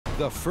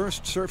The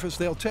first surface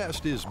they'll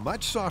test is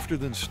much softer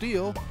than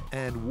steel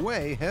and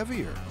way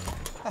heavier.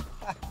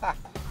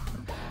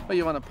 Well,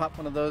 you want to pop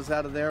one of those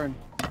out of there and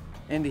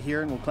into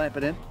here, and we'll clamp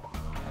it in?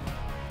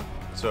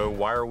 So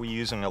why are we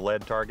using a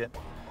lead target?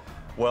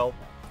 Well,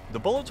 the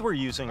bullets we're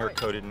using are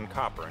coated in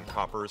copper, and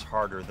copper is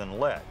harder than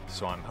lead.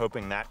 So I'm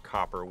hoping that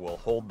copper will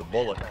hold the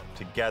bullet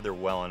together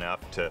well enough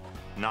to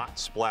not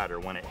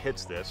splatter when it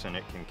hits this, and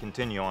it can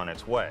continue on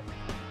its way.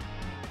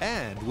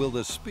 And will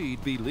the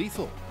speed be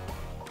lethal?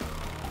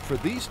 For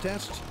these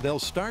tests, they'll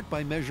start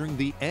by measuring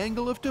the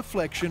angle of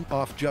deflection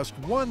off just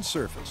one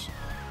surface.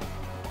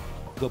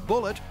 The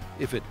bullet,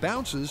 if it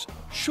bounces,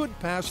 should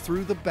pass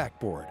through the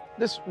backboard.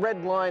 This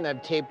red line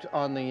I've taped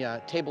on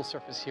the table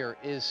surface here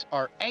is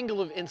our angle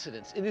of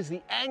incidence. It is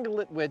the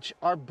angle at which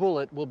our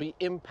bullet will be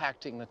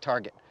impacting the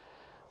target.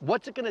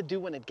 What's it going to do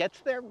when it gets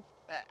there?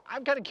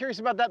 I'm kind of curious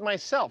about that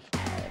myself.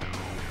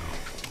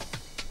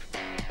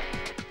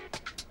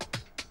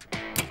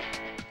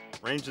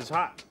 Range is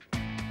hot.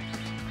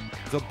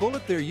 The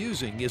bullet they're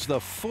using is the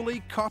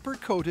fully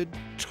copper-coated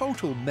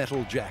total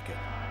metal jacket.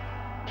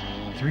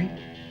 3,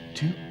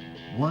 2,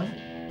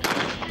 1.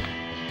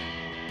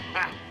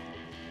 Ah,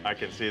 I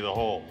can see the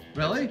hole.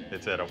 Really?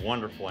 It's at a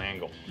wonderful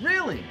angle.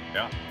 Really?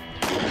 Yeah.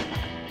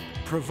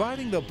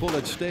 Providing the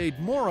bullet stayed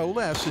more or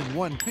less in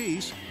one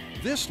piece,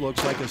 this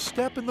looks like a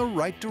step in the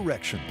right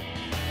direction.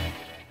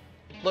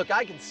 Look,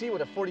 I can see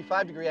what a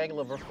 45-degree angle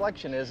of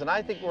reflection is, and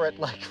I think we're at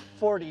like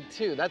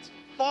 42. That's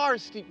far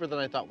steeper than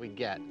I thought we'd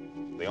get.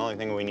 The only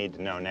thing we need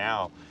to know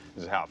now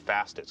is how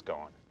fast it's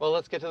going. Well,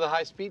 let's get to the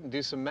high speed and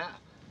do some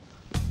math.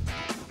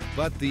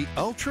 But the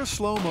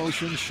ultra-slow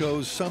motion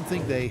shows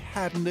something they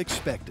hadn't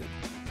expected.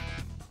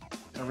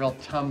 A real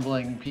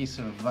tumbling piece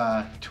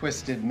of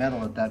twisted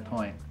metal at that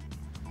point.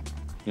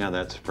 Yeah,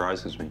 that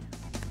surprises me.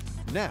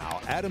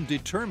 Now, Adam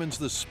determines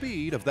the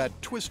speed of that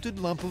twisted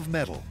lump of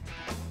metal.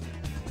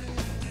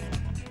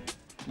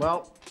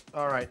 Well,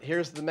 all right,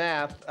 here's the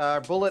math.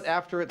 Our bullet,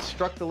 after it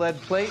struck the lead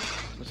plate,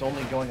 was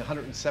only going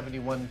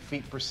 171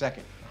 feet per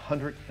second,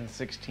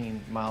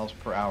 116 miles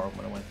per hour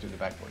when it went through the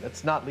backboard.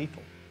 That's not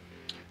lethal.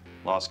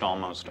 Lost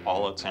almost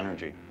all its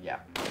energy. Yeah.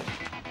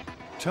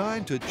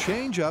 Time to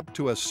change up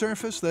to a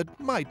surface that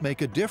might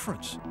make a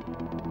difference.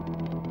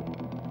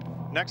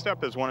 Next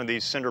up is one of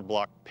these cinder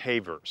block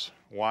pavers.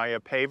 Why a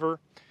paver?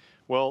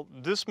 Well,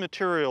 this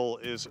material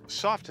is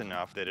soft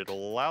enough that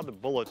it'll allow the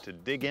bullet to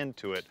dig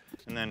into it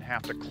and then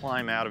have to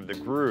climb out of the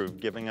groove,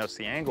 giving us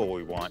the angle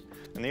we want.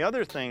 And the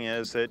other thing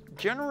is that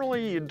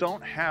generally you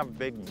don't have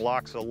big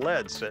blocks of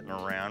lead sitting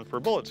around for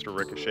bullets to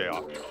ricochet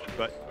off.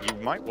 But you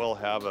might well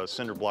have a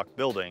cinder block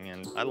building,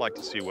 and I'd like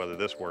to see whether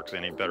this works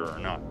any better or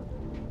not.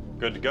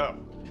 Good to go.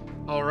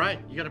 All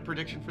right, you got a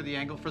prediction for the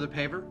angle for the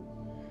paver?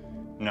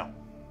 No.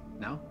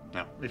 No?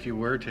 No. If you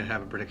were to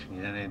have a prediction,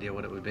 you had any idea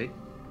what it would be?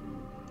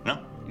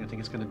 No. You don't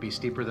think it's going to be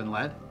steeper than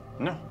lead?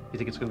 No. You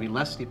think it's going to be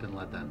less steep than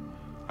lead then?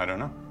 I don't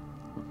know.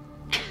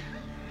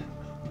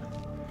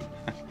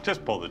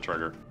 Just pull the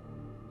trigger.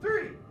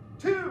 3,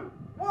 2,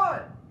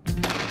 1.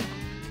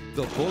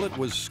 The bullet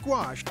was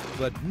squashed,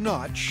 but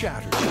not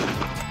shattered.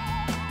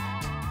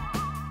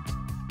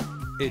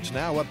 It's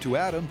now up to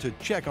Adam to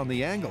check on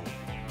the angle.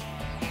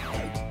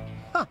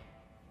 Huh.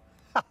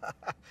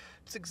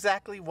 It's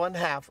exactly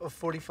 1/2 of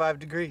 45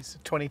 degrees,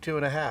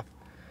 22.5.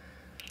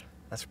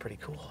 That's pretty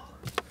cool.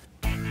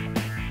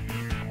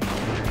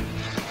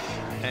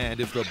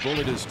 And if the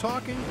bullet is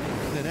talking,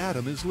 then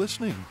Adam is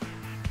listening.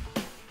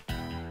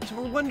 So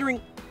we're wondering,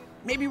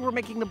 maybe we're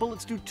making the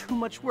bullets do too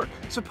much work.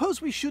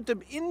 Suppose we shoot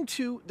them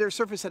into their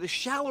surface at a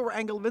shallower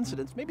angle of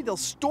incidence. Maybe they'll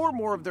store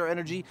more of their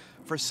energy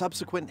for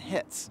subsequent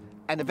hits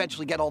and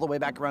eventually get all the way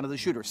back around to the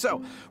shooter.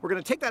 So we're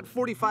going to take that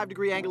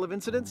 45-degree angle of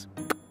incidence,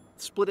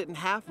 split it in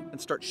half,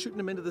 and start shooting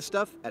them into the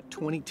stuff at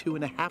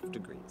 22.5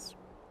 degrees.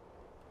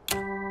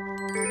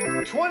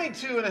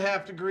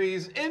 22.5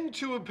 degrees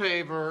into a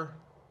paver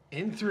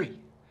in 3,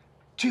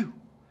 2,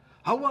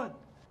 1.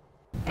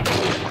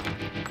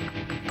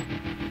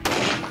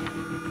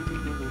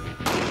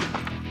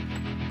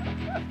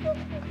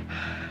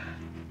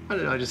 I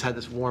don't know, I just had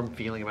this warm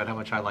feeling about how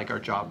much I like our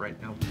job right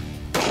now.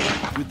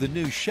 With the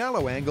new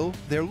shallow angle,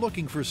 they're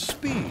looking for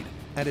speed,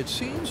 and it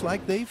seems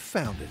like they've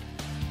found it.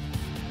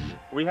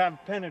 We have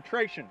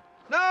penetration.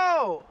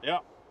 No!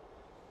 Yep.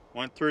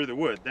 Went through the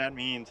wood. That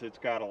means it's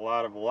got a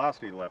lot of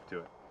velocity left to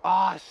it.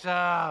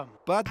 Awesome!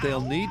 But they'll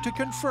need to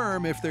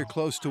confirm if they're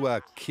close to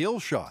a kill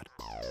shot.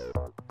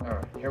 All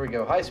right, here we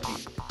go, high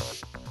speed.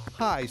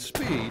 High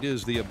speed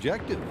is the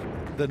objective.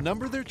 The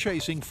number they're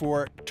chasing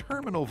for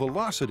terminal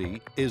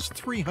velocity is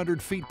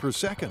 300 feet per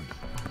second.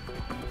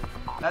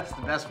 That's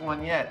the best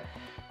one yet.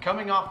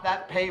 Coming off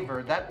that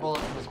paver, that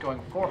bullet was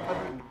going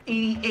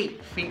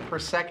 488 feet per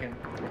second,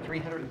 or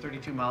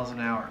 332 miles an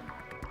hour.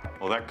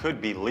 Well, that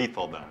could be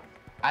lethal then.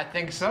 I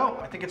think so.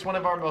 I think it's one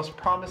of our most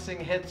promising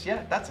hits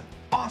yet. That's an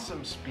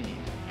awesome speed.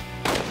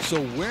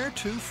 So where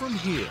to from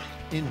here?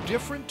 In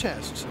different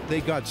tests,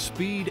 they got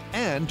speed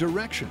and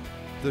direction.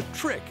 The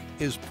trick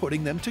is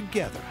putting them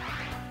together.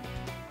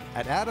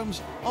 And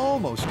Adam's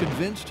almost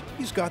convinced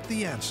he's got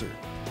the answer.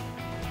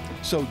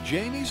 So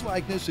Jamie's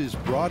likeness is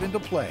brought into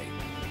play.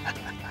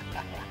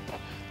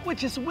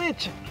 Which is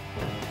which?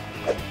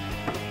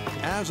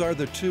 As are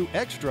the 2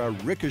 extra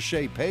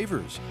ricochet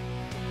pavers.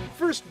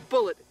 First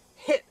bullet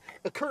hit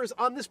occurs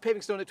on this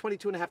paving stone at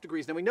 22.5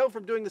 degrees. Now we know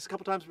from doing this a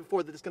couple times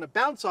before that it's going to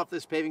bounce off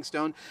this paving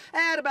stone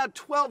at about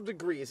 12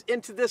 degrees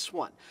into this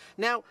one.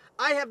 Now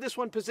I have this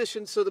one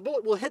positioned so the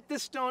bullet will hit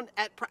this stone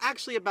at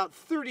actually about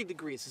 30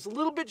 degrees. It's a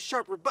little bit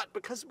sharper, but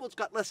because it's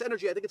got less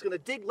energy, I think it's going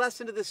to dig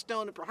less into this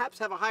stone and perhaps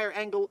have a higher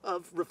angle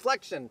of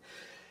reflection.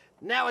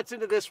 Now it's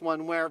into this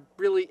one where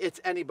really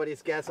it's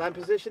anybody's guess. I'm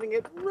positioning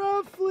it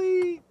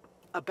roughly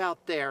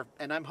about there,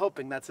 and I'm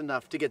hoping that's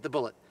enough to get the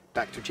bullet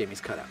back to Jamie's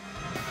cutout.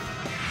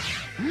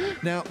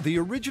 Now, the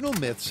original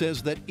myth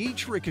says that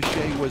each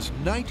ricochet was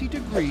 90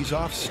 degrees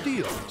off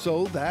steel,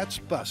 so that's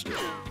busted.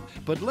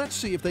 But let's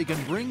see if they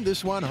can bring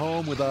this one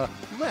home with a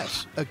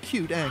less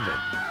acute angle.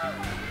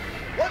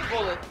 1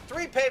 bullet,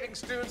 3 paving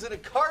stones, and a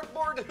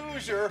cardboard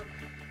Hoosier,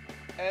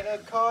 and a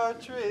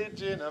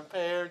cartridge in a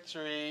pear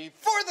tree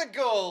for the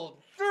gold.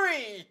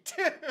 3,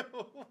 2,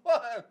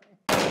 1.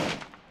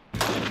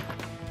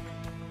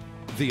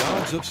 The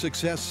odds of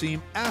success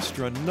seem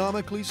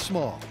astronomically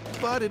small,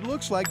 but it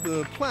looks like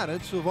the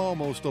planets have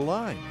almost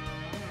aligned.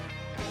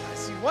 I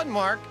see 1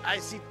 mark, I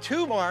see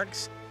 2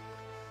 marks,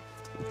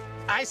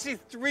 I see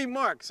 3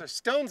 marks. Our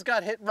stones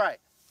got hit right.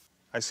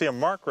 I see a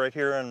mark right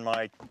here in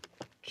my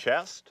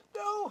chest.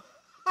 No.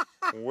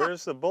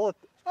 Where's the bullet?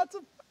 That's a...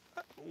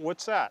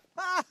 What's that?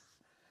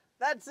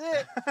 That's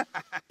it.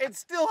 It's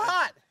still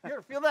hot.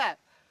 Here, feel that.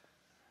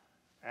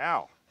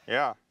 Ow.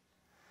 Yeah.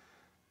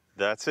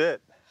 That's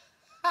it.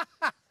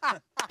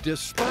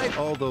 Despite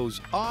all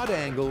those odd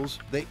angles,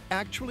 they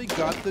actually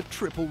got the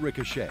triple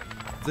ricochet.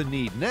 The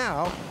need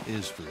now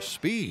is for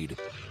speed.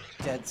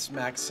 Dead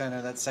smack center.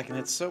 That second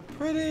hit's so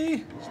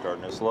pretty.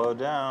 Starting to slow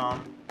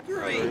down.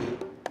 3.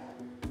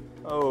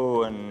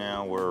 Oh, and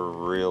now we're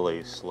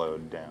really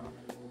slowed down.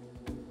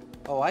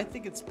 Oh, I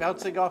think it's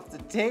bouncing off the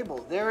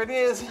table. There it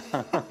is.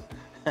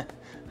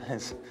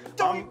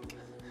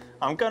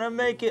 I'm gonna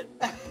make it.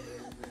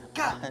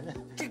 Got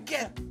to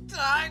get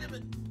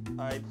dynamite.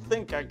 I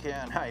think I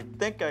can. I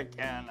think I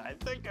can. I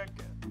think I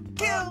can.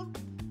 Kill.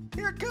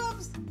 Here it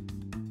comes.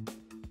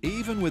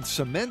 Even with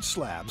cement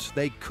slabs,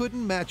 they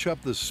couldn't match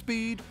up the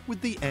speed with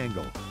the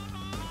angle.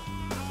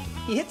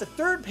 He hit the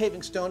 3rd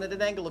paving stone at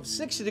an angle of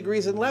 60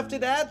 degrees and left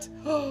it at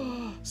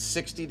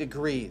 60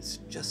 degrees,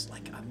 just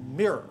like a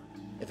mirror,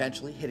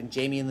 eventually hitting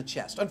Jamie in the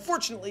chest.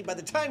 Unfortunately, by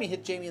the time he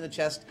hit Jamie in the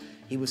chest,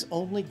 he was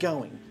only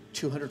going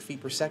 200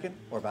 feet per second,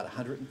 or about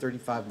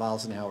 135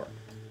 miles an hour.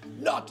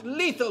 Not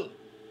lethal!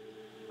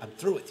 I'm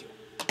through with you.